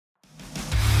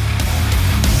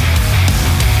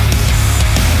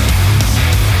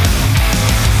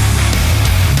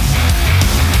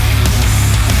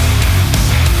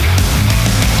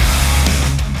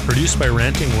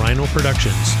final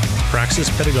productions, Praxis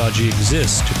Pedagogy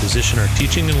exists to position our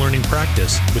teaching and learning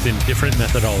practice within different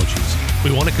methodologies.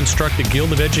 We want to construct a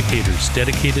guild of educators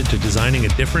dedicated to designing a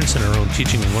difference in our own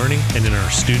teaching and learning and in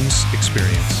our students'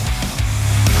 experience.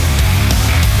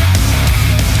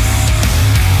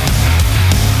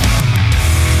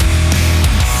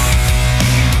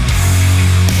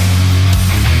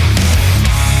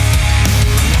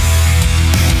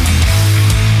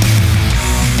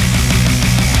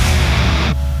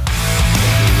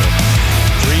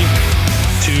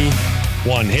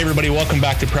 One. Hey everybody, welcome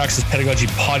back to Praxis Pedagogy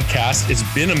Podcast. It's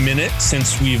been a minute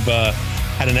since we've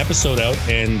had an episode out,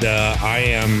 and I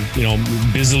am,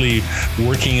 busily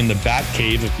working in the bat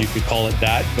cave, if you could call it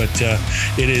that. But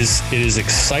it is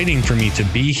exciting for me to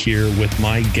be here with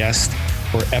my guest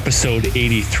for episode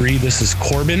 83. This is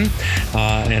Corbin,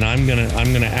 and I'm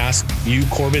gonna ask you,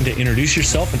 Corbin, to introduce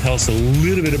yourself and tell us a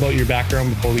little bit about your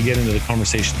background before we get into the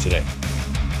conversation today.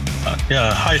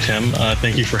 Hi, Tim.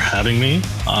 Thank you for having me.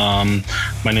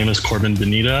 My name is Corbin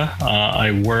Venida.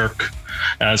 I work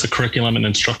as a curriculum and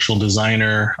instructional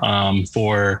designer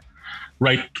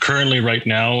currently right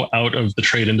now out of the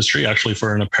trade industry, actually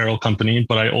for an apparel company,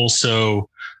 but I also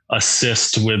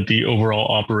assist with the overall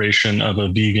operation of a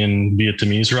vegan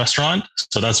Vietnamese restaurant.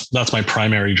 So that's my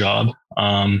primary job.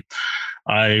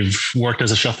 I've worked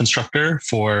as a chef instructor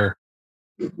for,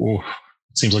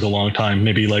 seems like a long time,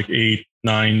 maybe like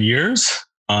 8-9 years,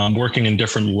 working in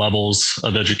different levels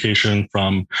of education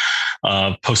from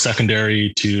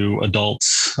post-secondary to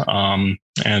adults,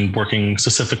 and working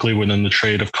specifically within the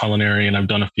trade of culinary. And I've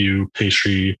done a few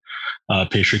pastry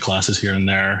classes here and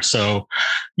there. So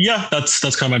yeah, that's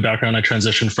kind of my background. I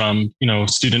transitioned from,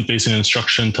 student-facing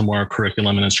instruction to more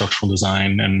curriculum and instructional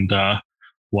design, and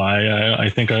why I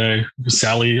think Dr.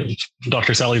 Sally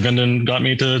Vinden got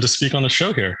me to speak on the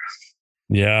show here.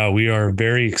 Yeah, we are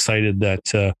very excited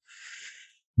that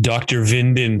Dr.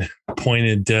 Vinden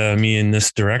pointed me in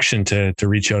this direction to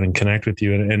reach out and connect with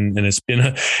you, and it's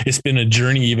been a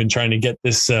journey even trying to get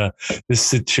this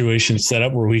situation set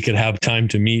up where we could have time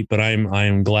to meet. But I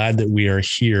am glad that we are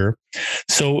here.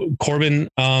 So Corbin,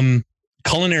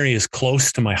 culinary is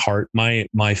close to my heart.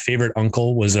 My favorite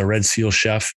uncle was a Red Seal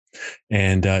chef,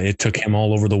 and it took him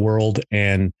all over the world,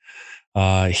 and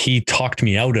he talked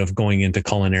me out of going into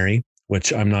culinary,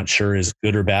 which I'm not sure is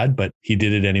good or bad, but he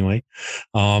did it anyway.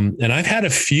 And I've had a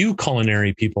few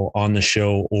culinary people on the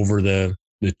show over the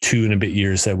 2 and a bit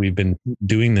years that we've been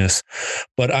doing this,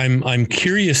 but I'm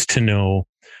curious to know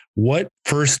what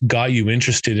first got you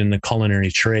interested in the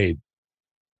culinary trade.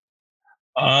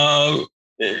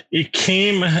 It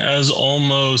came as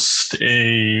almost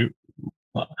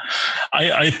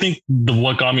I think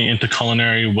what got me into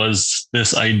culinary was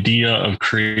this idea of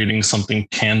creating something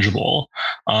tangible.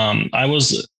 When I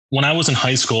was in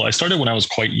high school, I started when I was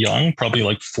quite young, probably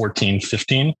like 14,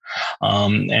 15.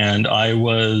 And I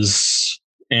was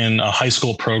in a high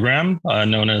school program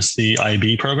known as the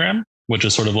IB program, which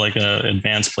is sort of like an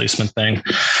advanced placement thing.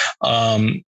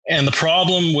 And the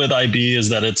problem with IB is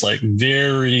that it's like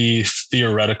very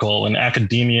theoretical, and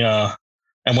academia.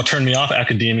 And what turned me off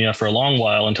academia for a long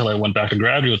while until I went back to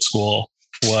graduate school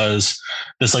was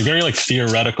this like very like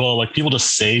theoretical, like people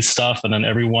just say stuff, and then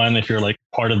everyone, if you're like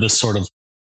part of this sort of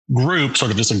group, sort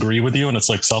of disagree with you, and it's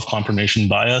like self-confirmation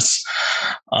bias.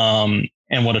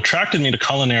 And what attracted me to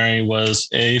culinary was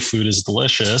food is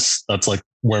delicious. That's like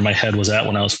where my head was at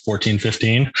when I was 14,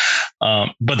 15.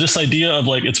 But this idea of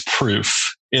like, it's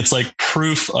proof. It's like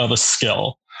proof of a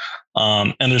skill.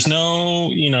 And there's no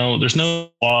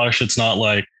wash. It's not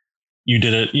like you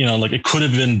did it, like it could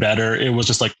have been better. It was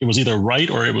just like, it was either right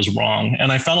or it was wrong.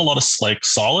 And I found a lot of like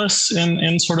solace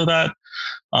in sort of that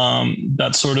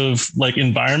sort of like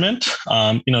environment,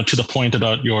 to the point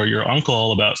about your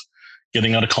uncle about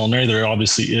getting out of culinary. There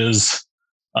obviously is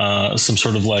some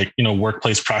sort of like,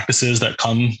 workplace practices that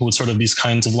come with sort of these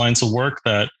kinds of lines of work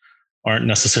that aren't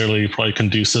necessarily probably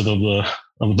conducive of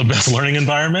the best learning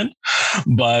environment,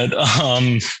 but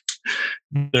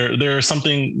there's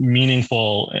something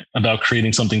meaningful about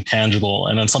creating something tangible,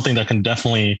 and then something that can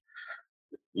definitely,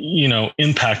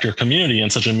 impact your community in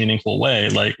such a meaningful way.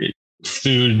 Like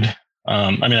food.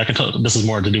 I can tell this is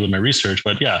more to do with my research,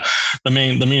 but yeah, the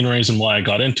main reason why I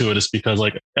got into it is because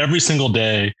like every single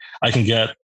day I can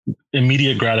get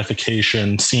immediate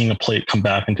gratification seeing a plate come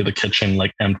back into the kitchen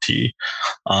like empty,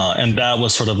 and that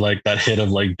was sort of like that hit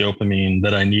of like dopamine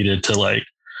that I needed to like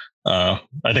I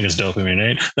think it's dopamine,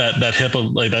 right?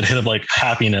 That hit of like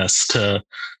happiness to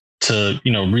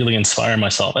really inspire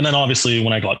myself. And then obviously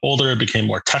when I got older, it became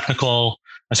more technical.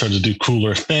 I started to do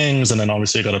cooler things, and then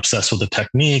obviously I got obsessed with the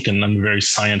technique, and I'm a very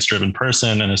science driven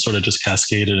person, and it sort of just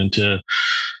cascaded into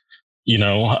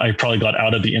I probably got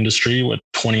out of the industry with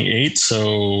 28,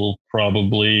 so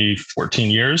probably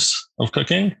 14 years of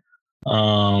cooking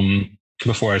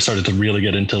before I started to really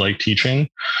get into like teaching.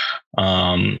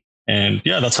 And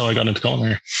yeah, that's how I got into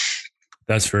culinary.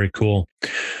 That's very cool.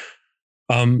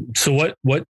 So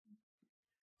what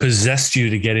possessed you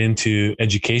to get into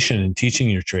education and teaching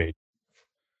your trade?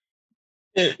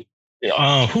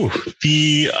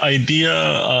 The idea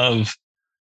of,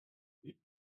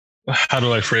 how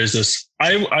do I phrase this?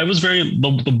 I was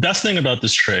the best thing about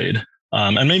this trade,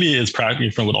 and maybe it's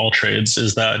practically from with all trades,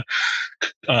 is that,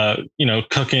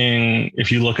 cooking,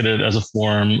 if you look at it as a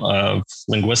form of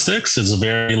linguistics, is a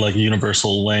very like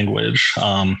universal language.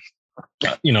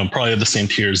 Probably at the same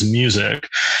tier as music.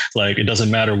 Like, it doesn't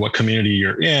matter what community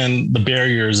you're in, the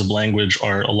barriers of language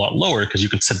are a lot lower because you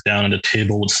can sit down at a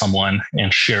table with someone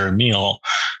and share a meal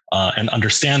and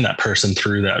understand that person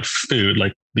through that food,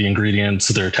 like the ingredients,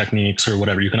 their techniques, or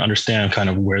whatever. You can understand kind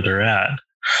of where they're at.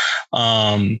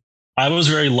 I was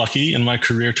very lucky in my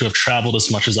career to have traveled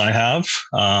as much as I have.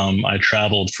 I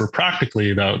traveled for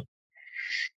practically about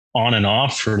on and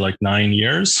off for like 9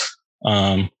 years.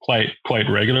 Quite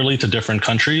regularly to different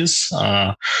countries.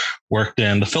 Worked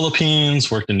in the Philippines,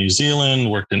 worked in New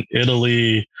Zealand, worked in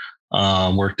Italy,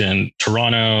 worked in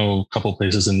Toronto, a couple of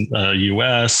places in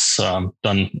US,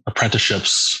 done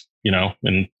apprenticeships,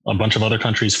 in a bunch of other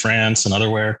countries, France and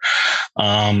otherwhere.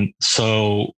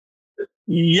 So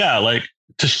yeah, like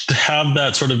to have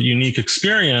that sort of unique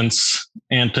experience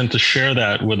and then to share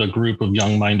that with a group of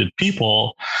young-minded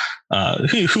people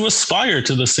who aspire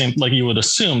to the same, like you would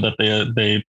assume that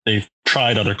they've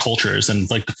tried other cultures, and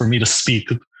like for me to speak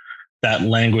that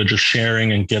language of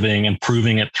sharing and giving and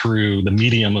proving it through the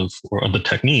medium of the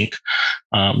technique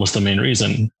was the main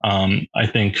reason. I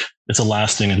think it's a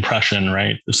lasting impression,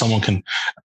 right? If someone can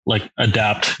like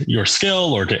adapt your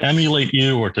skill or to emulate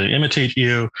you or to imitate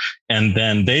you, and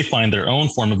then they find their own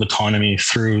form of autonomy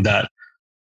through that,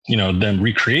 them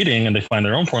recreating, and they find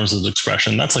their own forms of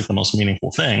expression, that's like the most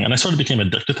meaningful thing. And I sort of became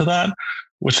addicted to that,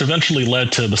 which eventually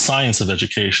led to the science of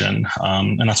education.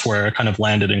 And that's where I kind of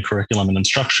landed in curriculum and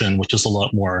instruction, which is a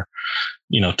lot more,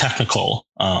 technical,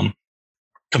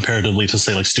 comparatively to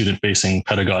say like student facing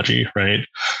pedagogy. Right.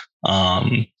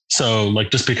 So like,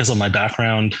 just because of my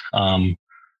background,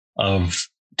 of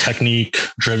technique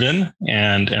driven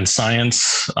and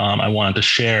science, I wanted to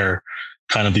share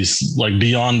kind of these like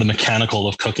beyond the mechanical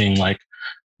of cooking, like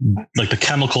the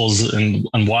chemicals and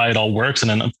why it all works.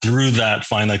 And then through that,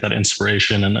 find like that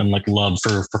inspiration and like love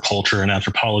for culture and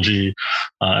anthropology.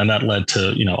 And that led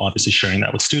to, obviously sharing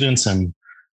that with students. And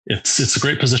it's a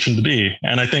great position to be.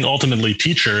 And I think ultimately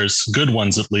teachers, good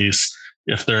ones at least,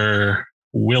 if they're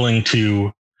willing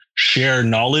to share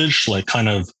knowledge, like kind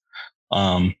of,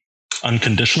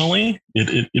 unconditionally,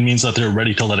 it means that they're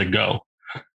ready to let it go.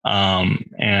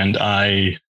 And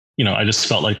I just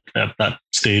felt like at that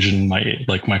stage in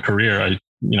my career, I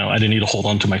didn't need to hold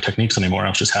on to my techniques anymore. I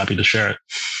was just happy to share it.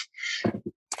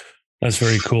 That's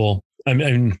very cool. I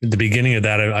mean, at the beginning of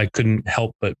that, I couldn't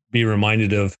help but be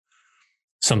reminded of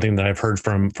something that I've heard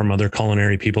from other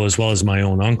culinary people, as well as my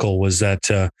own uncle, was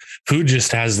that food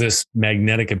just has this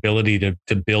magnetic ability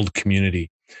to build community,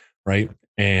 right?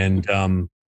 And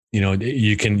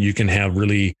you can have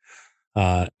really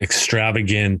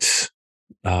extravagant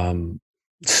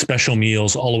special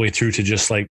meals all the way through to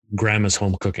just like grandma's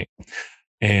home cooking,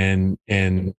 and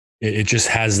it just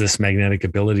has this magnetic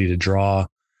ability to draw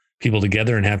people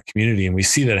together and have community. And we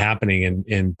see that happening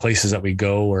in places that we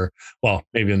go, or, well,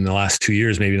 maybe in the last 2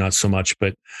 years, maybe not so much,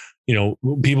 but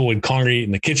people would congregate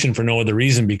in the kitchen for no other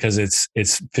reason because it's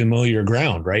familiar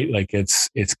ground, right? Like it's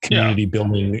community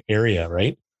building area,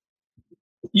 right?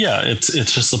 Yeah, it's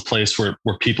just a place where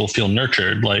people feel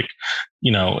nurtured. Like,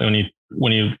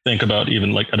 when you think about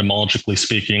even like etymologically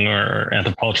speaking or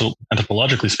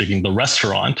anthropologically speaking, the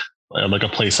restaurant, like a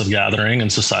place of gathering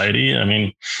and society. I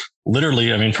mean,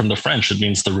 literally, from the French, it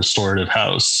means the restorative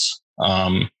house.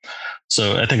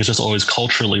 So I think it's just always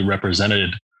culturally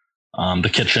represented. The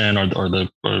kitchen or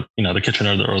the kitchen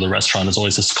or the restaurant is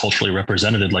always just culturally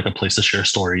represented, like a place to share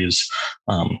stories,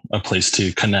 a place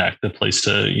to connect, a place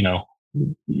to,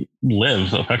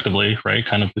 live effectively, right?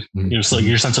 Kind of, just like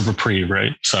your sense of reprieve,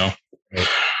 right? So,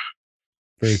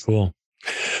 very cool.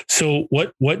 So,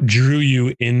 what drew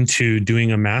you into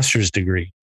doing a master's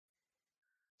degree?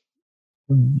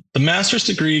 The master's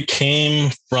degree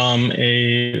came from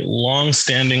a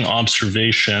long-standing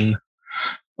observation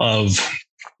of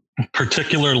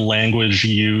particular language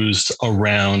used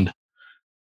around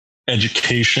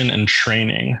education and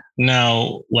training.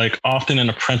 Now, like often in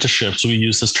apprenticeships, we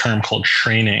use this term called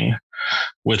training,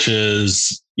 which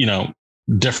is,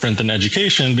 different than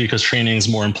education, because training is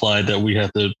more implied that we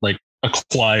have to like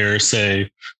acquire, say,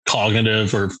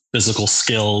 cognitive or physical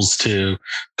skills to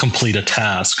complete a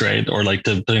task, right? Or like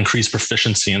to increase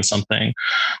proficiency in something.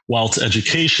 Whilst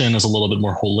education is a little bit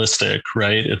more holistic,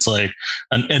 right? It's like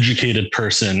an educated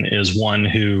person is one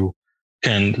who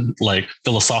can like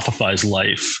philosophize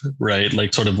life, right?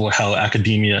 Like sort of how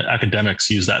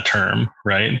academics use that term,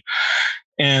 right?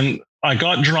 And I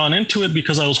got drawn into it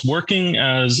because I was working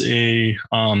as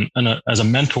as a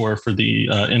mentor for the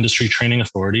Industry Training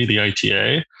Authority, the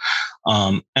ITA,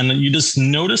 and then you just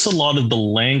notice a lot of the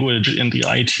language in the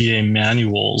ITA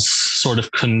manuals sort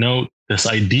of connote this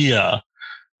idea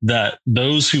that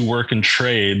those who work in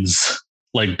trades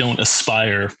like don't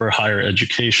aspire for higher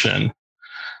education,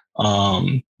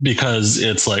 because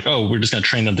it's like, oh, we're just going to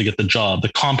train them to get the job. The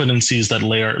competencies that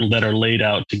are laid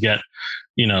out to get,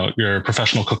 you know, your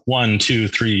professional cook 1, 2,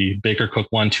 3, baker cook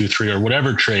 1, 2, 3, or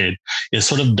whatever trade is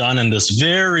sort of done in this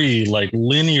very like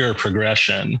linear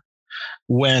progression.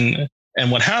 And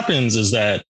what happens is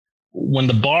that when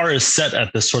the bar is set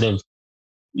at this sort of,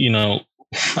 you know,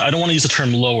 I don't want to use the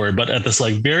term lower, but at this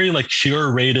like very like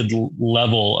curated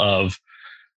level of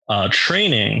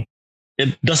training,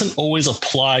 it doesn't always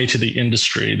apply to the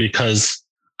industry, because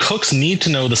cooks need to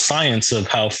know the science of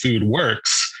how food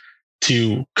works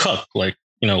to cook, like,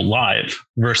 you know, live,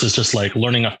 versus just like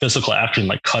learning a physical action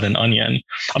like cut an onion.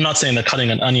 I'm not saying that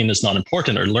cutting an onion is not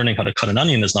important, or learning how to cut an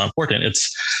onion is not important.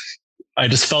 I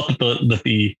just felt that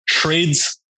the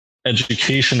trades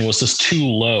education was just too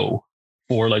low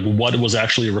for like what was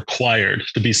actually required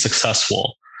to be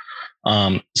successful.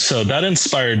 So that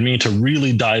inspired me to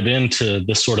really dive into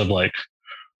this sort of like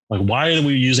why are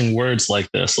we using words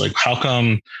like this? Like, how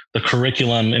come the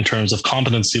curriculum in terms of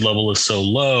competency level is so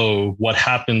low? What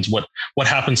happens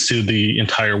to the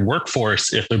entire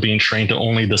workforce if they're being trained to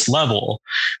only this level?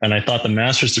 And I thought the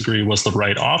master's degree was the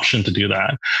right option to do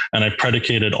that. And I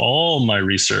predicated all my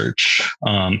research,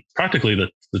 practically the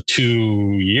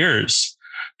 2 years,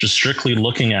 just strictly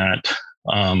looking at,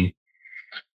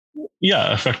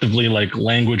 effectively like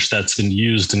language that's been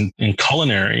used in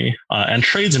culinary and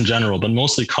trades in general, but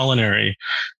mostly culinary,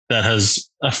 that has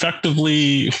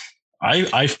effectively,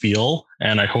 I feel,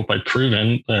 and I hope I've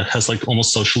proven, has like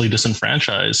almost socially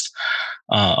disenfranchised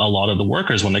a lot of the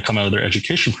workers when they come out of their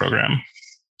education program.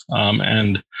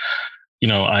 And, you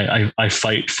know, I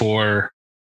fight for,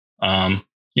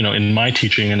 you know, in my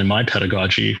teaching and in my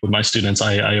pedagogy with my students,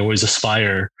 I always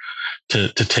aspire to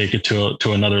take it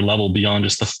to another level beyond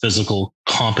just the physical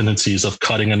competencies of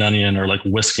cutting an onion or like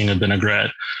whisking a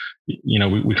vinaigrette. You know,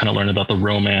 we kind of learn about the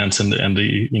romance and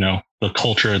the you know, the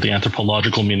culture, the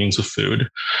anthropological meanings of food.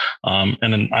 And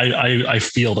then I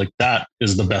feel like that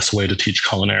is the best way to teach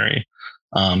culinary,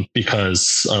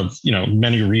 because of, you know,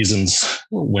 many reasons.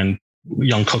 When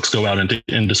young cooks go out into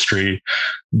industry,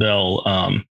 they'll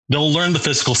learn the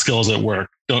physical skills at work.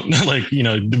 Don't like, you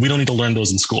know, we don't need to learn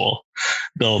those in school.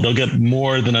 They'll get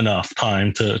more than enough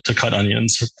time to cut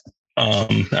onions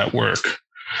at work.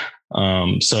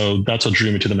 So that's what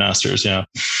drew me to the master's. Yeah.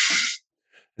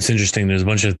 It's interesting. There's a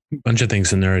bunch of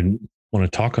things in there I want to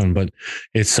talk on, but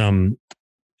it's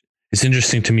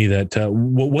interesting to me that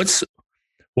what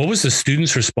was the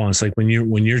students' response like when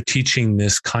you're teaching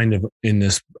this kind of in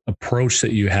this approach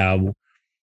that you have?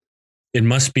 It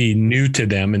must be new to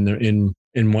them and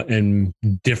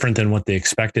different than what they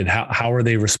expected. How are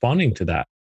they responding to that?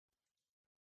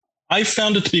 I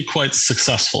found it to be quite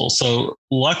successful. So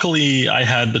luckily I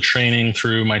had the training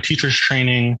through my teacher's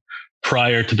training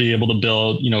prior to be able to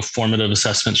build, you know, formative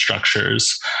assessment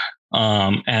structures.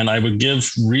 And I would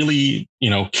give really, you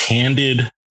know, candid,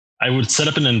 I would set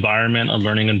up an environment, a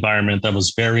learning environment that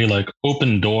was very like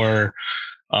open door,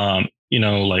 you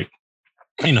know, like,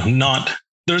 you know, not,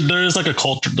 there's like a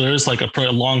culture, there's like a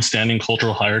long-standing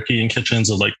cultural hierarchy in kitchens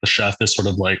of like the chef is sort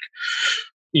of like,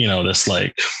 you know, this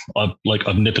like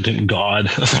omnipotent god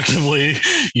effectively,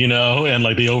 you know, and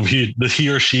like he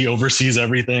or she oversees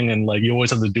everything. And like, you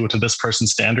always have to do it to this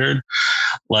person's standard.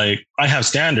 Like I have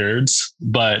standards,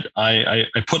 but I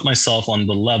put myself on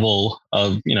the level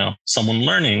of, you know, someone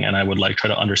learning, and I would like try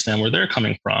to understand where they're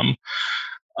coming from.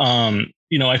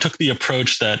 You know, I took the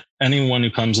approach that anyone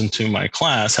who comes into my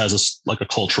class has a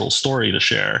cultural story to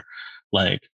share.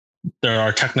 Like there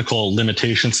are technical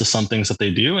limitations to some things that they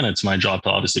do, and it's my job to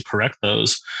obviously correct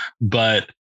those. But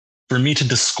for me to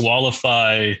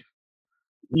disqualify,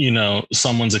 you know,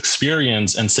 someone's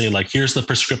experience and say like, here's the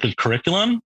prescriptive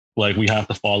curriculum, like we have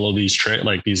to follow these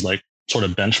these sort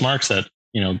of benchmarks that,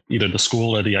 you know, either the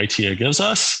school or the ITA gives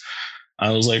us.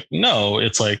 I was like, no,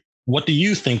 it's like, what do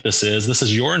you think this is? This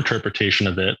is your interpretation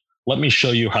of it. Let me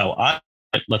show you how I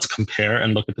let's compare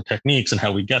and look at the techniques and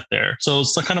how we get there. So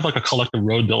it's kind of like a collective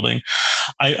road building.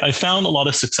 I found a lot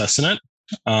of success in it.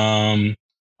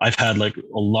 I've had like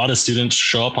a lot of students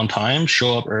show up on time,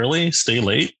 show up early, stay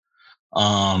late,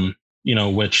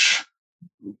 which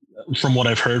from what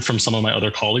I've heard from some of my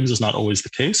other colleagues is not always the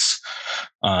case,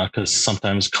 because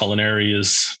sometimes culinary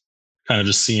is kind of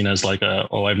just seen as like I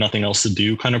have nothing else to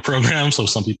do kind of program. So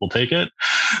some people take it.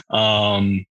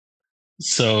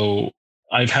 So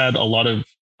I've had a lot of,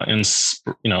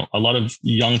 a lot of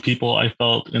young people I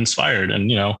felt inspired.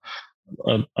 And,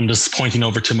 I'm just pointing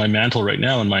over to my mantle right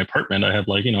now in my apartment. I have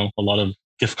like, a lot of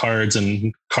gift cards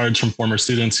and cards from former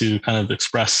students who kind of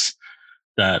express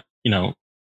that,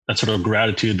 that sort of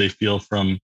gratitude they feel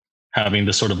from having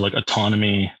this sort of like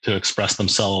autonomy to express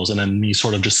themselves. And then me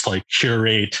sort of just like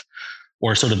curate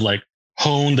or sort of like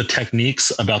hone the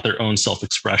techniques about their own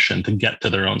self-expression to get to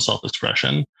their own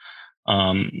self-expression.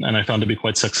 And I found to be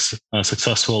quite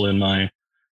successful in my,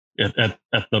 at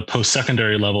the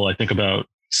post-secondary level, I think about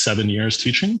 7 years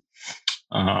teaching.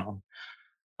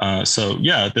 So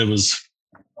yeah, it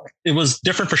was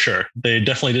different for sure. They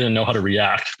definitely didn't know how to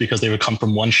react because they would come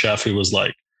from one chef who was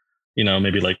like,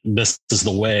 maybe like, this is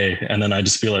the way. And then I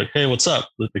just be like, hey, what's up?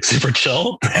 Like super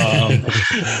chill. But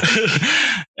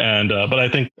I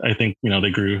think,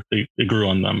 they grew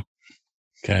on them.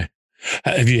 Okay.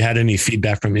 Have you had any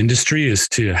feedback from industry as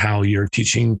to how your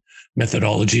teaching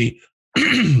methodology,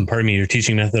 your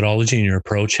teaching methodology and your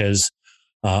approach has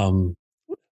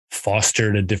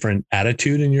fostered a different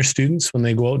attitude in your students when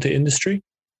they go out to industry?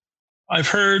 I've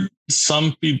heard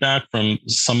some feedback from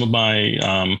some of my,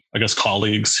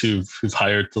 colleagues who've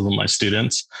hired some of my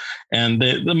students, and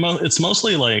it's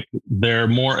mostly like they're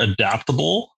more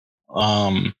adaptable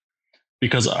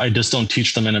because I just don't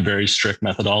teach them in a very strict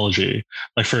methodology.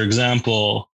 Like, for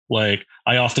example, like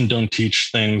I often don't teach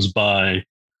things by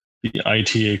the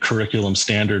ITA curriculum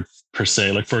standard per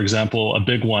se. Like, for example, a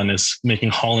big one is making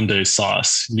hollandaise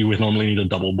sauce. You would normally need a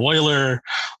double boiler,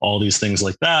 all these things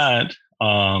like that.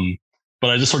 But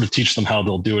I just sort of teach them how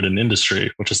they'll do it in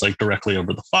industry, which is like directly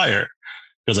over the fire.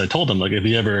 Because I told them, like, if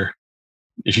you ever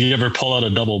pull out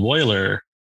a double boiler,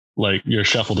 like your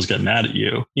chef will just get mad at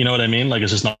you. You know what I mean? Like,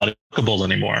 it's just not applicable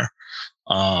anymore.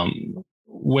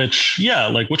 Which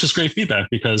is great feedback,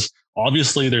 because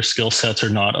obviously their skill sets are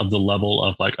not of the level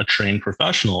of like a trained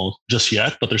professional just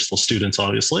yet, but they're still students,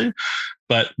 obviously.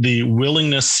 But the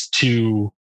willingness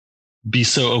to be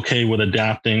so okay with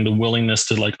adapting, the willingness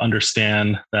to like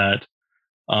understand that,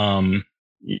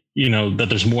 that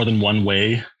there's more than one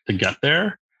way to get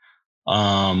there,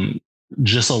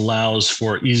 just allows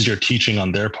for easier teaching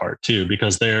on their part too,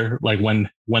 because they're like, when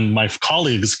my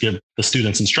colleagues give the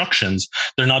students instructions,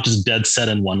 they're not just dead set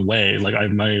in one way. Like, I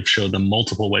might have showed them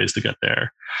multiple ways to get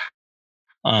there.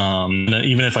 And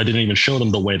even if I didn't even show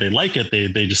them the way they like it,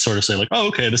 they just sort of say like, oh,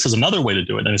 okay, this is another way to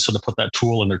do it. And they sort of put that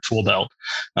tool in their tool belt,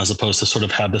 as opposed to sort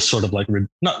of have this sort of like,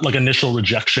 not like initial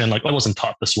rejection, like I wasn't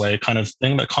taught this way kind of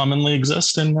thing that commonly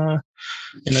exists in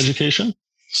education.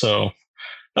 So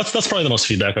that's probably the most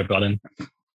feedback I've gotten.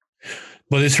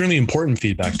 But it's really important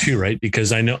feedback too, right?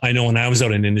 Because I know when I was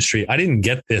out in industry, I didn't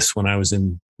get this when I was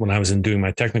in doing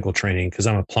my technical training, because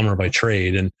I'm a plumber by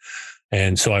trade.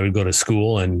 And so I would go to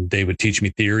school and they would teach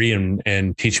me theory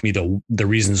and teach me the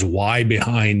reasons why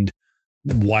behind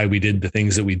why we did the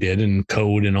things that we did and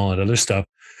code and all that other stuff.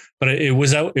 But it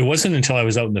wasn't until I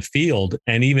was out in the field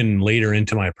and even later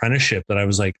into my apprenticeship that I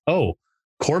was like, oh,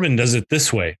 Corbin does it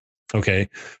this way. Okay.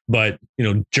 But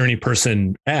journey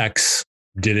person X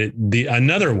did it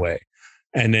another way.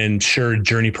 And then sure,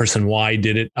 journey person Y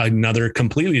did it another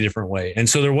completely different way. And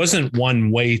so there wasn't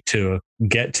one way to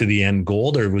get to the end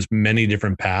goal. There was many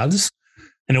different paths.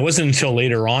 And it wasn't until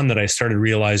later on that I started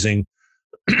realizing,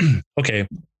 okay,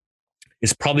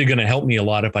 it's probably going to help me a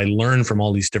lot if I learn from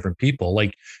all these different people.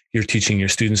 Like, you're teaching your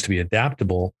students to be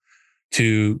adaptable,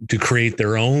 to create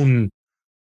their own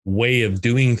way of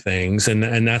doing things.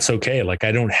 And that's okay. Like,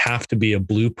 I don't have to be a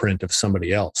blueprint of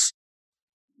somebody else.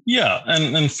 Yeah.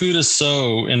 And food is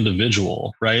so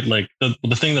individual, right? Like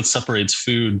the thing that separates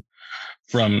food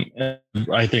from,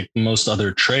 I think, most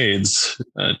other trades,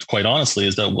 quite honestly,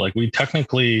 is that like we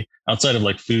technically, outside of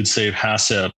like food safe,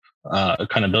 HACCP,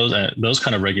 kind of those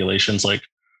kind of regulations, like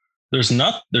there's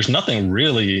nothing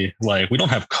really, like we don't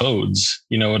have codes,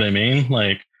 you know what I mean?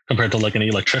 Like compared to like an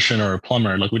electrician or a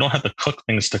plumber, like we don't have to cook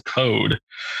things to code,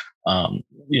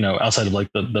 outside of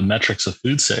like the metrics of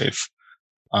food safe.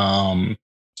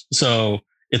 So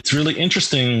it's really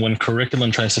interesting when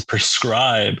curriculum tries to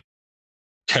prescribe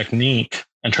technique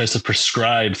and tries to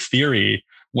prescribe theory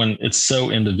when it's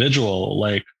so individual.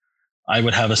 Like I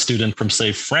would have a student from,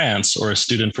 say, France or a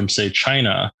student from, say,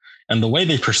 China, and the way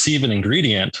they perceive an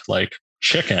ingredient like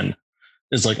chicken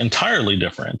is like entirely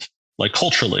different, like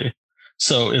culturally.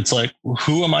 So it's like,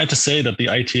 who am I to say that the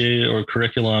ITA or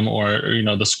curriculum or,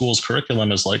 the school's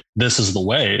curriculum is like, this is the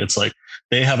way? It's like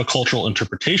they have a cultural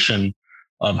interpretation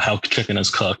of how chicken is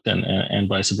cooked and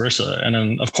vice versa. And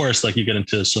then of course, like you get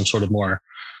into some sort of more,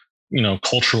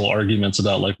 cultural arguments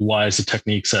about like, why is the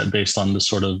technique set based on this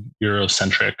sort of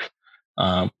Eurocentric,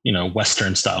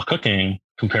 Western style cooking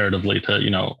comparatively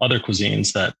to, other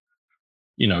cuisines that,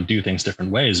 do things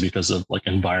different ways because of like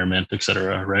environment, et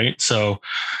cetera. Right. So,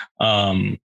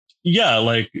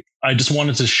 like I just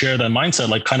wanted to share that mindset,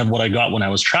 like kind of what I got when I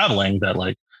was traveling, that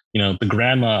like, the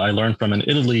grandma I learned from in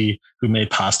Italy who made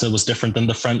pasta was different than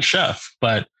the French chef,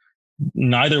 but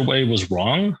neither way was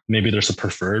wrong. Maybe there's a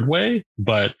preferred way,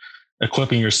 but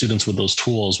equipping your students with those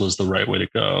tools was the right way to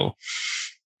go.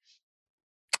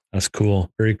 That's cool.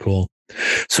 Very cool.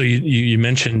 So you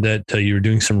mentioned that you were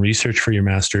doing some research for your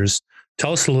master's.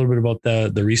 Tell us a little bit about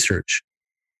the research.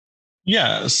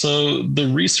 Yeah. So the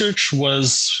research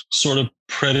was sort of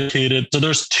predicated. So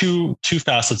there's two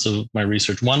facets of my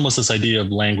research. One was this idea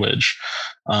of language.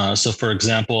 So for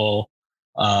example,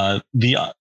 the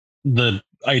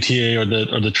ITA or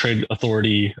the trade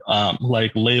authority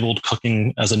like labeled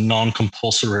cooking as a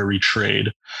non-compulsory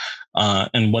trade.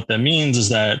 And what that means is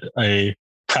that a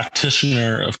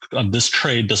practitioner of this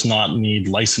trade does not need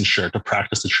licensure to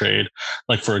practice the trade.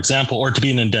 Like, for example, or to be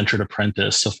an indentured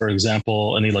apprentice. So for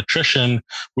example, an electrician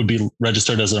would be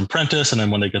registered as an apprentice. And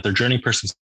then when they get their journey person,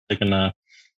 they can,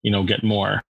 get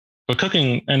more. But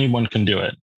cooking, anyone can do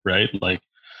it, right? Like,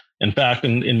 in fact,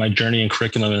 in my journey in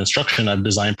curriculum and instruction, I've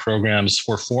designed programs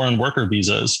for foreign worker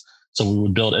visas. So we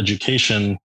would build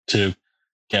education to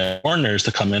get foreigners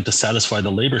to come in to satisfy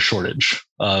the labor shortage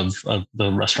of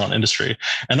the restaurant industry.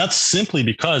 And that's simply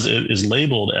because it is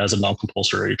labeled as a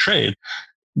non-compulsory trade.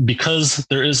 Because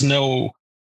there is no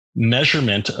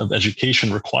measurement of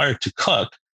education required to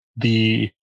cook,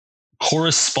 the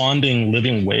corresponding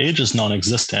living wage is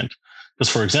non-existent. Because,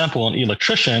 for example, an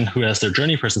electrician who has their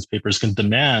journey person's papers can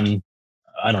demand,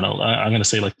 I don't know, I'm going to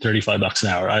say like $35 an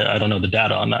hour. I don't know the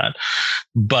data on that.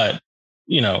 But,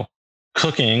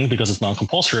 cooking, because it's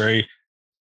non-compulsory,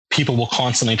 people will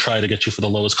constantly try to get you for the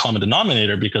lowest common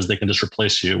denominator because they can just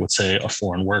replace you with, say, a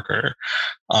foreign worker.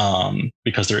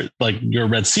 Because they're like your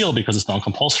red seal, because it's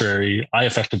non-compulsory, I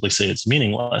effectively say it's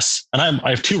meaningless. And I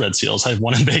have two red seals. I have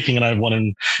one in baking and I have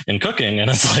one in cooking.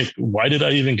 And it's like, why did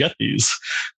I even get these?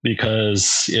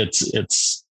 Because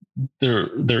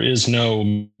there is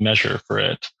no measure for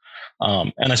it.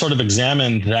 And I sort of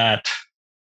examined that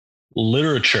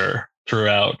literature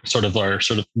throughout sort of our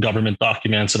sort of government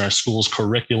documents and our schools'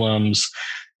 curriculums.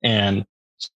 And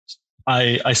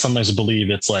I sometimes believe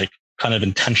it's like kind of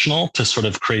intentional to sort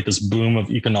of create this boom of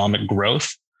economic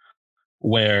growth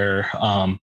where,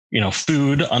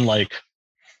 food, unlike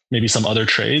maybe some other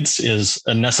trades, is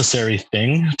a necessary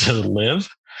thing to live.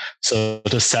 So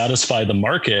to satisfy the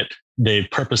market, they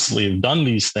purposely have done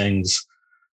these things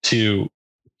to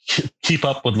keep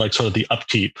up with like sort of the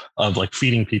upkeep of like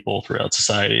feeding people throughout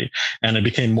society. And it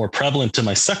became more prevalent to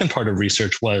my second part of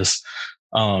research was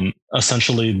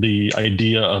essentially the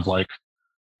idea of like,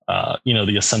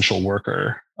 the essential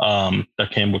worker that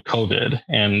came with COVID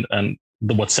and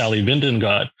what Sally Vinden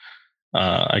got,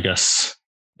 I guess,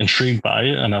 intrigued by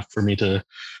enough for me to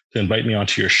invite me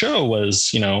onto your show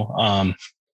was,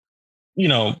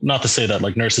 not to say that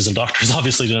like nurses and doctors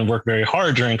obviously didn't work very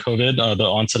hard during COVID, the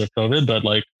onset of COVID, but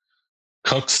like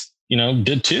cooks,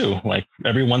 did too. Like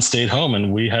everyone stayed home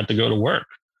and we had to go to work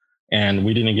and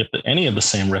we didn't get any of the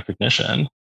same recognition.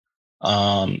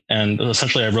 And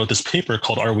essentially I wrote this paper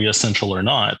called Are We Essential or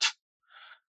Not?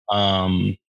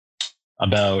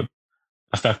 About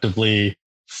effectively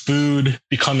food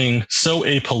becoming so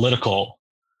apolitical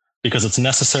because it's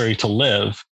necessary to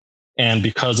live. And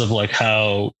because of like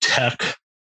how tech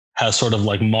has sort of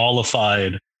like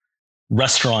mollified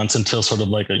restaurants until sort of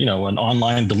like an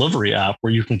online delivery app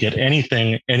where you can get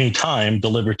anything, anytime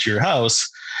delivered to your house.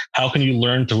 How can you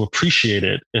learn to appreciate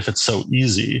it if it's so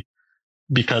easy?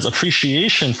 Because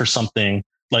appreciation for something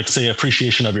like, say,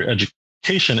 appreciation of your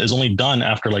education is only done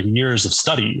after like years of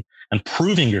study and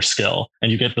proving your skill. And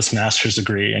you get this master's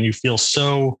degree and you feel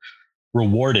so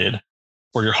rewarded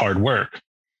for your hard work.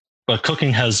 But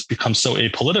cooking has become so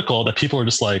apolitical that people are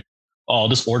just like, oh, I'll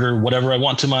just order whatever I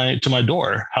want to my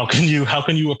door. How can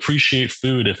you appreciate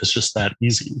food if it's just that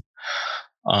easy?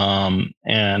 And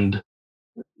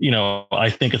I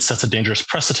think it sets a dangerous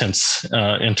precedence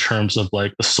in terms of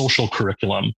like the social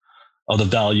curriculum of the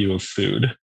value of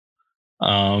food.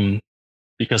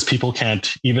 because people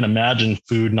can't even imagine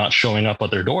food not showing up at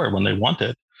their door when they want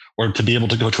it, or to be able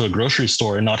to go to a grocery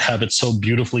store and not have it so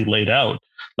beautifully laid out.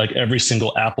 Like every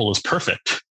single apple is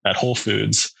perfect at Whole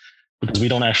Foods, because we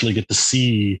don't actually get to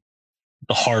see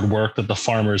the hard work that the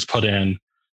farmers put in.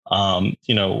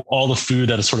 All the food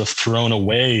that is sort of thrown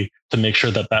away to make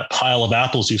sure that that pile of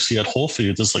apples you see at Whole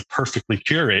Foods is like perfectly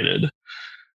curated.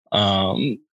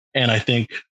 And I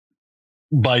think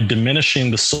by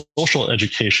diminishing the social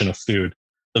education of food,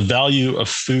 the value of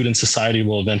food in society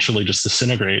will eventually just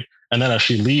disintegrate. And that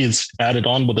actually leads, added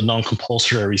on with the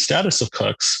non-compulsory status of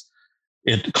cooks,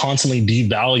 it constantly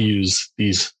devalues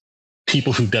these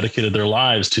people who've dedicated their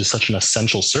lives to such an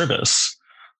essential service.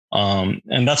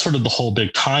 And that's sort of the whole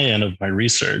big tie-in of my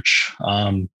research,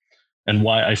 and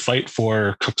why I fight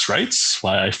for cooks' rights,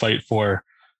 why I fight for,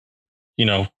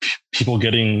 people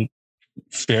getting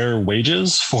fair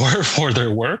wages for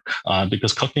their work,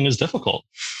 because cooking is difficult.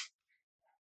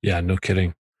 Yeah, no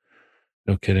kidding.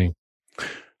 No kidding.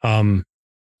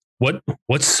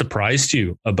 What surprised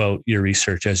you about your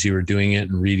research as you were doing it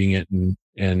and reading it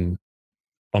and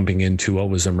bumping into what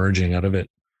was emerging out of it?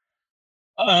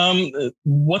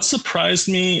 What surprised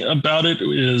me about it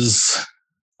is,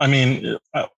 I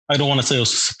don't want to say it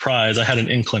was a surprise. I had an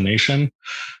inclination,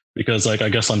 because I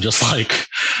guess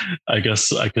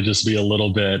I could just be a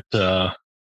little bit,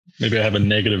 maybe I have a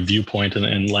negative viewpoint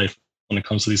in life when it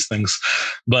comes to these things.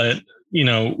 But,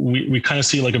 we kind of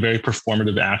see like a very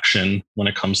performative action when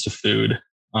it comes to food.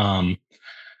 The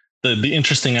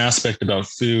interesting aspect about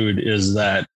food is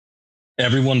that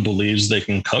everyone believes they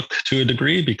can cook to a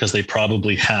degree because they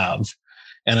probably have.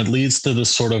 And it leads to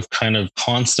this sort of kind of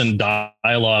constant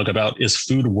dialogue about, is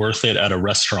food worth it at a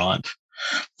restaurant?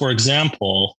 For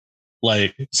example,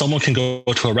 like someone can go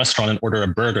to a restaurant and order a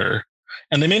burger,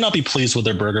 and they may not be pleased with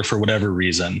their burger for whatever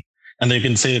reason. And they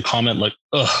can say a comment like,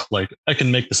 ugh, like I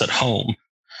can make this at home.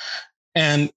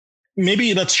 And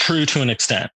maybe that's true to an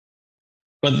extent.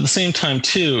 But at the same time,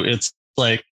 too, it's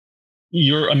like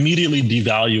you're immediately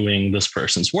devaluing this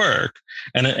person's work.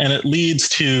 And it leads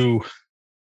to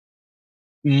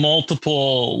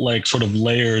multiple like sort of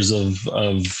layers of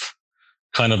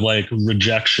kind of like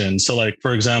rejection. So like,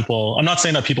 for example, I'm not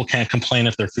saying that people can't complain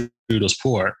if their food is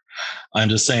poor. I'm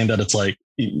just saying that it's like,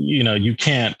 you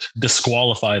can't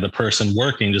disqualify the person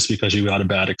working just because you got a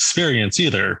bad experience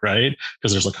either, right?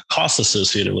 Because there's like a cost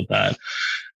associated with that.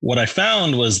 What I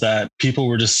found was that people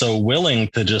were just so willing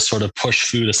to just sort of push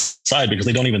food aside because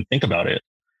they don't even think about it.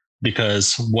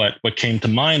 Because what came to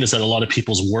mind is that a lot of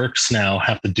people's works now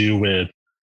have to do with,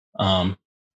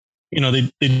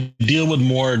 they deal with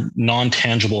more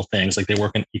non-tangible things. Like they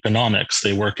work in economics,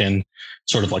 they work in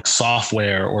sort of like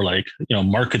software or like,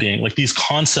 marketing. Like these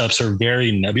concepts are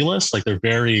very nebulous, like they're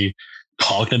very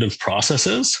cognitive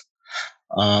processes.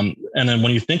 And then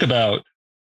when you think about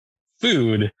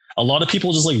food, a lot of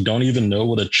people just like don't even know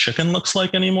what a chicken looks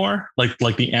like anymore.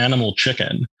 Like the animal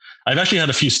chicken. I've actually had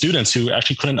a few students who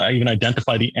actually couldn't even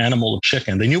identify the animal of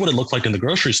chicken. They knew what it looked like in the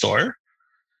grocery store,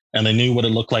 and they knew what it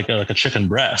looked like a chicken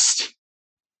breast.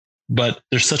 But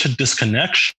there's such a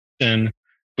disconnection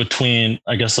between,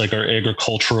 I guess, like our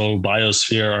agricultural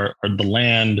biosphere, or the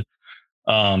land,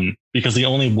 because the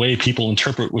only way people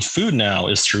interpret with food now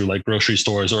is through like grocery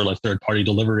stores or like third-party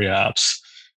delivery apps.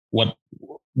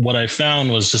 What I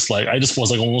found was just like, I just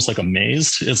was like almost like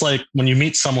amazed. It's like when you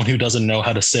meet someone who doesn't know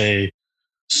how to say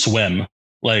swim,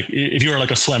 like if you're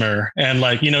like a swimmer and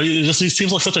like, it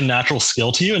seems like such a natural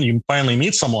skill to you, and you finally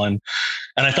meet someone.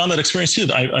 And I found that experience too.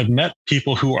 I've met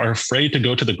people who are afraid to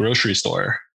go to the grocery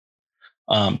store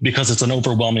because it's an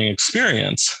overwhelming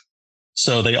experience.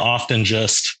 So they often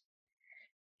just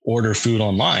order food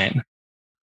online.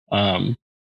 And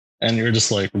you're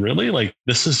just like, really? Like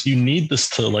you need this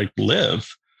to like live.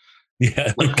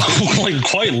 Yeah. Like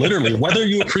quite literally, whether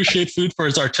you appreciate food for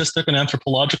its artistic and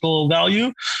anthropological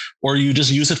value, or you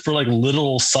just use it for like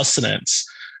literal sustenance.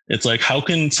 It's like, how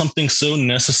can something so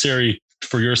necessary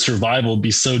for your survival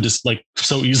be so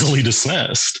easily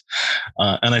dismissed?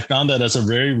 And I found that as a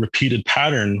very repeated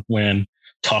pattern when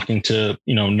talking to,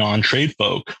 non-trade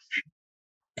folk.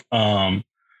 And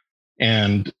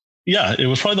yeah, it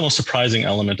was probably the most surprising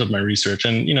element of my research.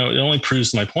 And, it only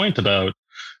proves my point about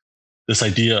this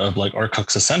idea of like, are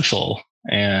cooks essential?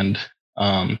 And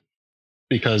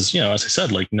because, as I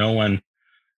said, like no one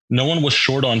was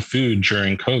short on food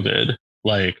during COVID.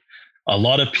 Like a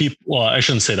lot of people, well, I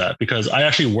shouldn't say that, because I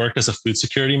actually worked as a food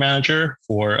security manager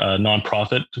for a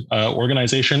nonprofit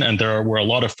organization. And there were a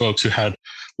lot of folks who had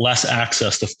less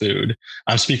access to food.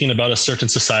 I'm speaking about a certain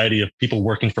society of people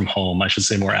working from home, I should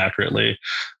say more accurately.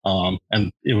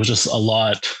 And it was just a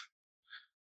lot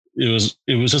it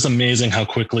was just amazing how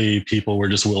quickly people were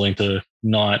just willing to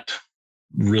not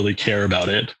really care about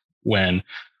it when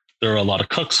there are a lot of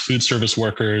cooks, food service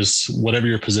workers, whatever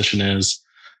your position is,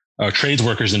 trades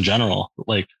workers in general,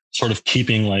 like sort of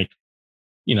keeping like,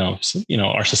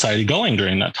 our society going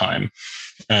during that time.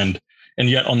 And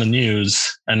yet on the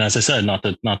news, and as I said, not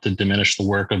to diminish the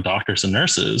work of doctors and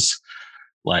nurses,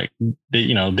 like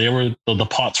the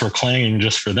pots were clanging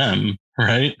just for them.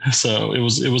 Right. So it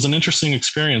was an interesting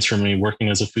experience for me working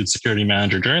as a food security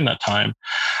manager during that time.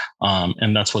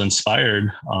 And that's what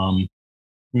inspired for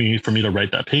me to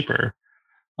write that paper,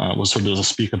 was sort of to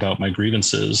speak about my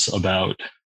grievances about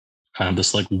kind of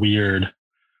this like weird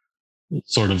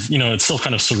sort of, it's still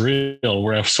kind of surreal.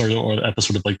 We're sort of at the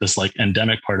sort of like this like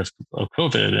endemic part of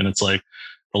COVID. And it's like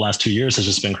the last 2 years has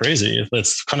just been crazy.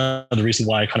 That's kind of the reason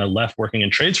why I kind of left working in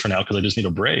trades for now, because I just need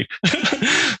a break.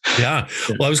 Yeah.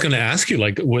 Well, I was going to ask you,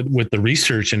 like with the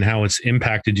research and how it's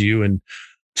impacted you and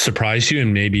surprised you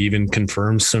and maybe even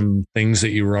confirmed some things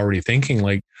that you were already thinking,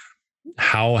 like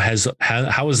how has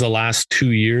the last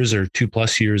 2 years or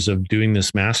 2+ years of doing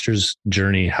this master's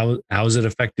journey, how has it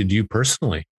affected you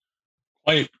personally?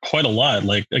 Quite a lot.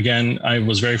 Like, again, I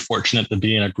was very fortunate to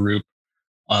be in a group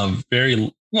of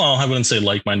I wouldn't say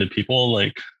like-minded people.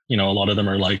 Like, a lot of them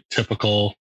are like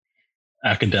typical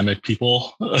academic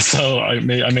people. So I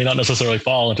may not necessarily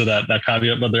fall into that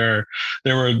caveat, but there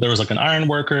was like an iron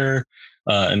worker,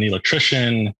 an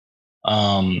electrician, who,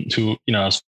 I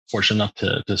was fortunate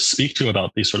enough to speak to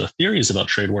about these sort of theories about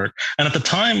trade work. And at the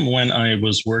time when I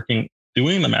was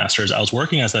doing the master's, I was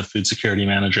working as that food security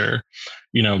manager,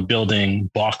 building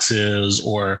boxes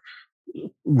or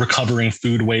recovering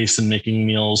food waste and making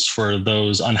meals for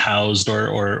those unhoused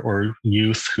or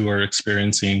youth who are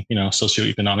experiencing,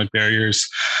 socioeconomic barriers.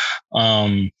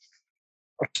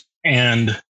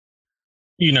 And,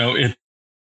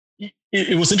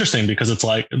 it was interesting because it's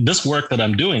like this work that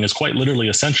I'm doing is quite literally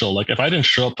essential. Like if I didn't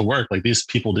show up to work, like these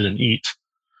people didn't eat.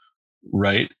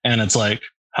 Right. And it's like,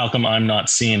 how come I'm not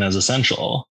seen as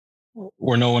essential,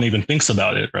 or no one even thinks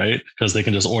about it? Right. Because they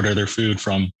can just order their food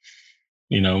from,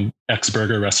 X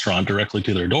burger restaurant directly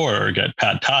to their door, or get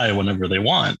pad thai whenever they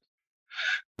want.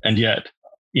 And yet,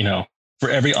 for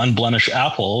every unblemished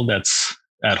apple that's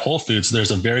at Whole Foods,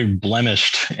 there's a very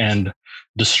blemished and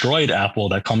destroyed apple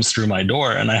that comes through my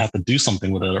door, and I have to do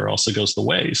something with it or else it goes to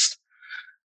waste.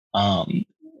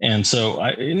 And so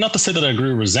not to say that I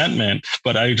grew resentment,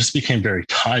 but I just became very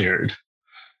tired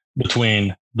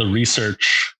between the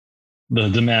research, the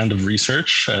demand of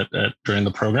research during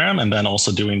the program, and then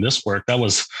also doing this work that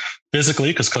was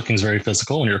physically, because cooking is very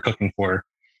physical when you're cooking for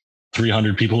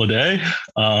 300 people a day.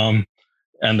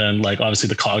 And then like obviously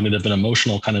the cognitive and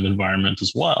emotional kind of environment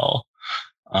as well.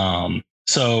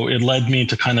 So it led me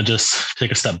to kind of just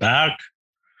take a step back,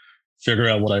 figure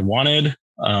out what I wanted.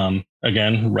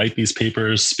 Again, write these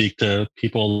papers, speak to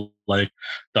people like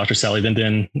Dr. Sally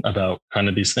Vinden about kind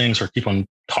of these things, or keep on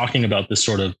talking about this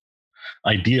sort of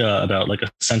idea about like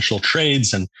essential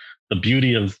trades and the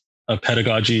beauty of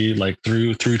pedagogy, like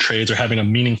through trades, or having a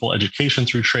meaningful education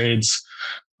through trades.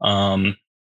 And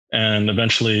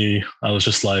eventually I was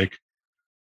just like,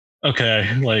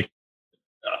 okay, like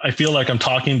I feel like I'm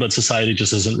talking, but society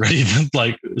just isn't ready to,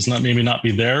 like, it's not, maybe not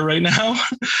be there right now.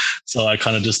 So I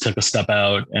kind of just took a step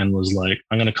out and was like,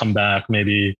 I'm going to come back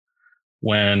maybe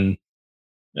when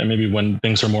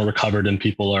things are more recovered and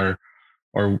people are,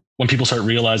 or when people start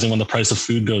realizing when the price of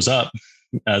food goes up,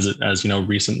 as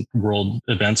recent world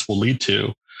events will lead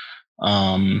to,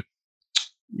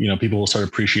 people will start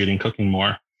appreciating cooking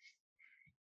more.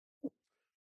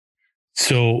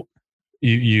 So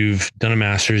you've done a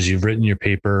master's, you've written your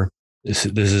paper. This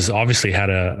has obviously had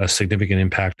a significant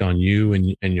impact on you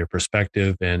and your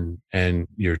perspective and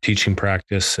your teaching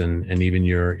practice and even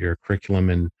your curriculum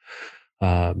and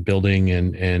building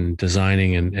and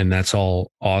designing, and that's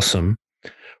all awesome.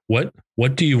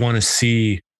 What do you want to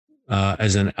see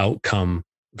as an outcome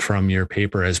from your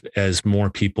paper as more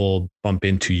people bump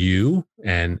into you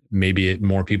and maybe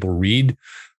more people read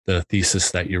the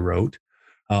thesis that you wrote?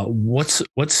 What's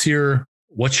your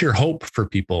hope for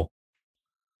people?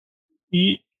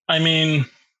 I mean,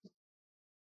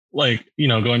 like,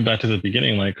 going back to the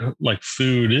beginning, like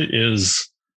food is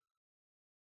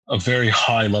a very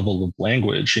high level of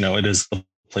language. It is the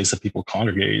place that people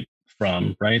congregate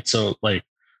from, right? So like,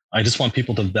 I just want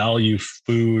people to value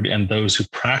food and those who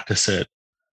practice it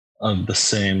of the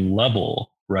same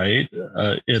level, right?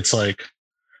 It's like,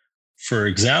 for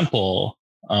example,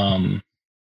 how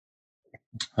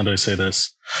do I say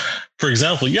this? For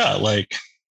example, yeah, like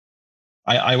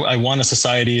I want a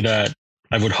society that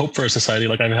I would hope for a society,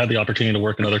 like I've had the opportunity to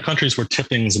work in other countries where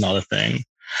tipping is not a thing.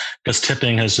 because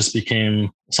tipping has just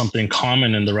become something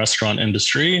common in the restaurant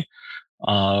industry,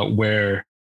 where,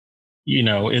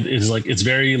 it is like, it's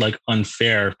very like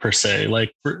unfair per se.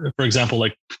 Like, for example,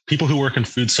 like people who work in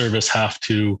food service have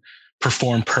to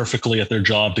perform perfectly at their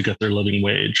job to get their living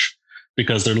wage,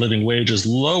 because their living wage is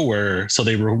lower. So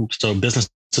businesses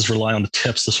rely on the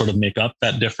tips to sort of make up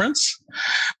that difference.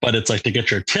 But it's like, to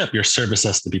get your tip, your service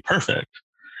has to be perfect.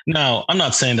 Now, I'm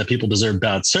not saying that people deserve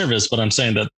bad service, but I'm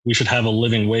saying that we should have a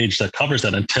living wage that covers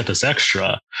that and tip is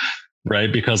extra,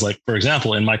 right? Because, like, for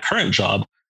example, in my current job,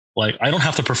 like, I don't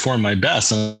have to perform my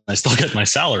best and I still get my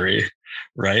salary,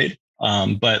 right?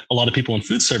 But a lot of people in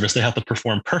food service, they have to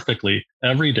perform perfectly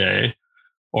every day,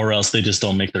 or else they just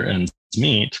don't make their ends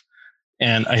meet.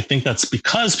 And I think that's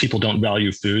because people don't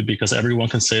value food, because everyone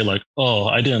can say like, oh,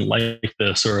 I didn't like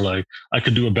this, or like, I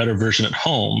could do a better version at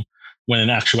home, when in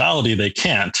actuality they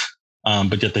can't.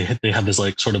 But yet they have this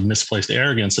like sort of misplaced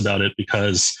arrogance about it,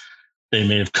 because they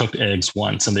may have cooked eggs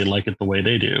once and they like it the way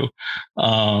they do.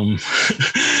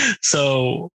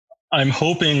 So I'm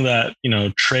hoping that,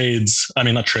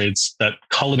 that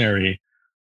culinary,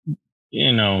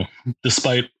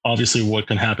 despite obviously what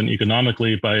can happen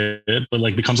economically by it, but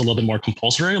like becomes a little bit more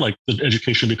compulsory, like the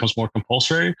education becomes more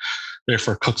compulsory.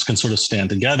 Therefore, cooks can sort of stand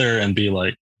together and be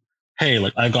like, hey,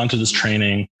 like, I've gone through this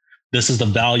training. This is the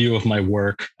value of my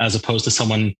work, as opposed to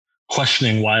someone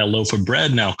questioning why a loaf of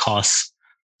bread now costs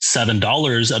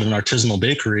 $7 at an artisanal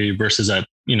bakery versus at,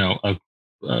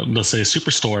 let's say a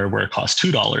superstore where it costs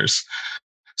 $2.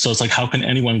 So it's like, how can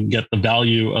anyone get the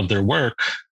value of their work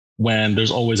when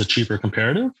there's always a cheaper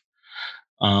comparative?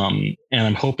 And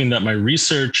I'm hoping that my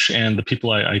research and the people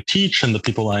I teach and the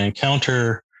people I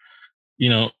encounter,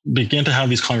 begin to have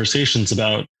these conversations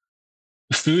about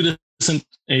food isn't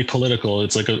apolitical.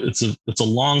 It's like it's a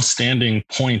long-standing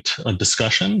point of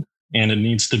discussion, and it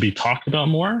needs to be talked about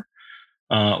more,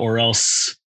 or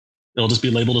else it'll just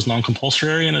be labeled as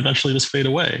non-compulsory and eventually just fade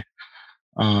away.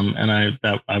 And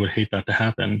I would hate that to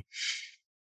happen.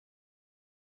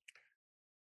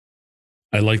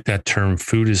 I like that term.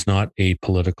 Food is not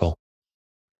apolitical.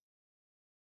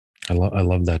 I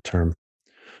love that term.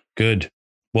 Good.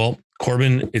 Well,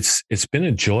 Corbin, it's been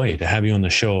a joy to have you on the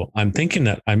show. I'm thinking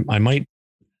that I might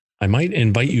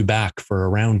invite you back for a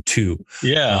round 2.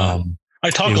 Yeah. I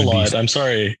talk a lot. I'm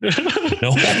sorry.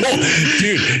 No,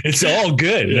 dude, it's all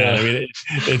good. Yeah. I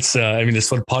mean,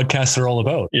 it's what podcasts are all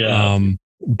about. Yeah.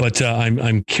 But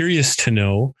I'm curious to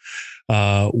know,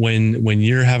 when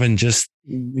you're having just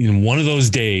one of those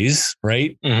days,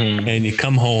 right? Mm-hmm. And you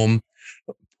come home,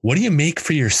 what do you make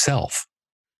for yourself?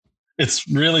 It's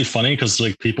really funny because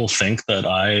like people think that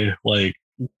I like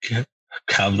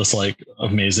have this like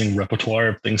amazing repertoire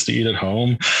of things to eat at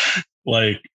home.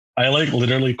 Like I like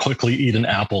literally quickly eat an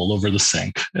apple over the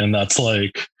sink, and that's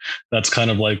kind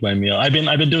of like my meal. I've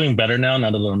been doing better now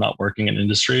that I'm not working in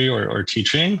industry or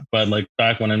teaching. But like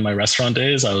back when in my restaurant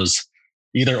days, I was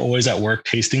either always at work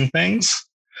tasting things,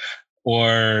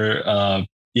 or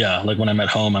like when I'm at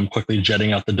home, I'm quickly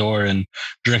jetting out the door and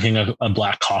drinking a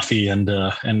black coffee and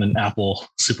an apple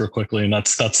super quickly, and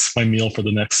that's my meal for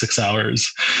the next 6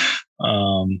 hours.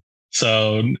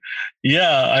 So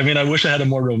yeah, I mean, I wish I had a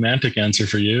more romantic answer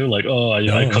for you. Like,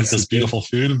 I cook this beautiful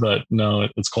food, but no,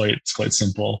 it's quite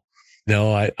simple.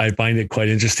 No, I find it quite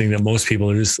interesting that most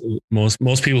people are just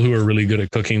most people who are really good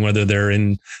at cooking, whether they're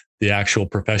in the actual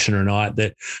profession or not,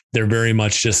 that they're very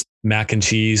much just mac and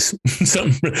cheese,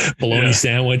 some bologna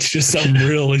sandwich, just something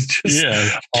real. It's just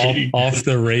off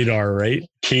the radar, right?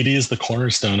 Katie is the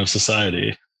cornerstone of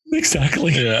society.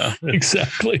 Exactly. Yeah,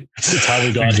 exactly. It's how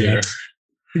we got here.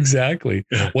 Exactly.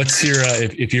 Yeah. What's your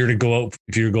if you were to go out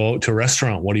to a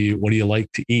restaurant, what do you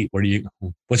like to eat?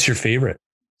 What's your favorite?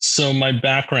 So my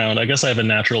background, I guess I have a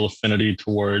natural affinity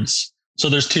towards. So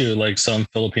there's two, like, so I'm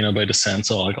Filipino by descent.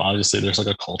 So like obviously there's like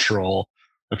a cultural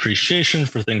appreciation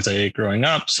for things I ate growing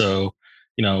up. So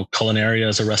Culinary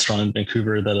is a restaurant in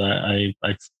Vancouver that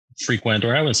I frequent,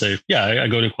 or I would say, I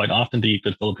go to quite often to eat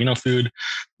good Filipino food.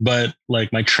 But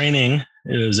like my training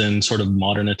is in sort of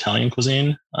modern Italian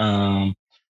cuisine.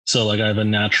 So like I have a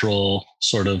natural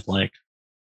sort of like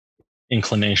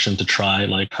inclination to try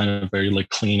like kind of very like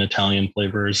clean Italian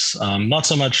flavors. Not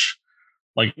so much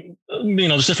like,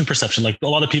 there's different perception. Like a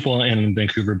lot of people in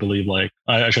Vancouver believe, like,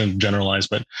 I shouldn't generalize,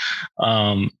 but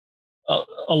a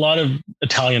lot of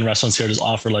Italian restaurants here just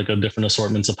offer like a different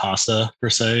assortments of pasta per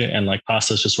se. And like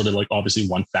pasta is just sort of like obviously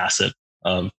one facet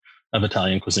of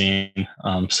Italian cuisine.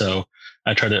 So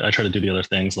I try to do the other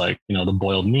things like, the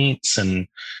boiled meats and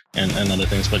other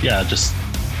things. But yeah, just,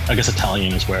 I guess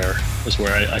Italian is where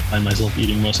I find myself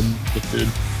eating most of the food.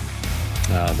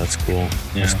 That's cool.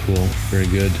 Yeah. That's cool. Very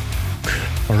good.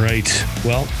 All right.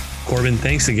 Well, Corbin,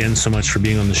 thanks again so much for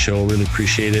being on the show. Really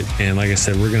appreciate it. And like I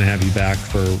said, we're going to have you back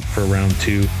for round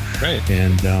 2. Right.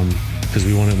 And because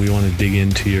we want to dig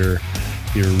into your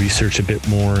research a bit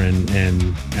more and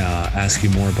ask you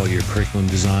more about your curriculum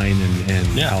design and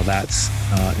how that's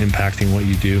impacting what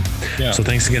you do. Yeah. So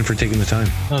thanks again for taking the time.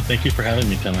 Oh, thank you for having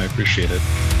me, Tim. I appreciate it.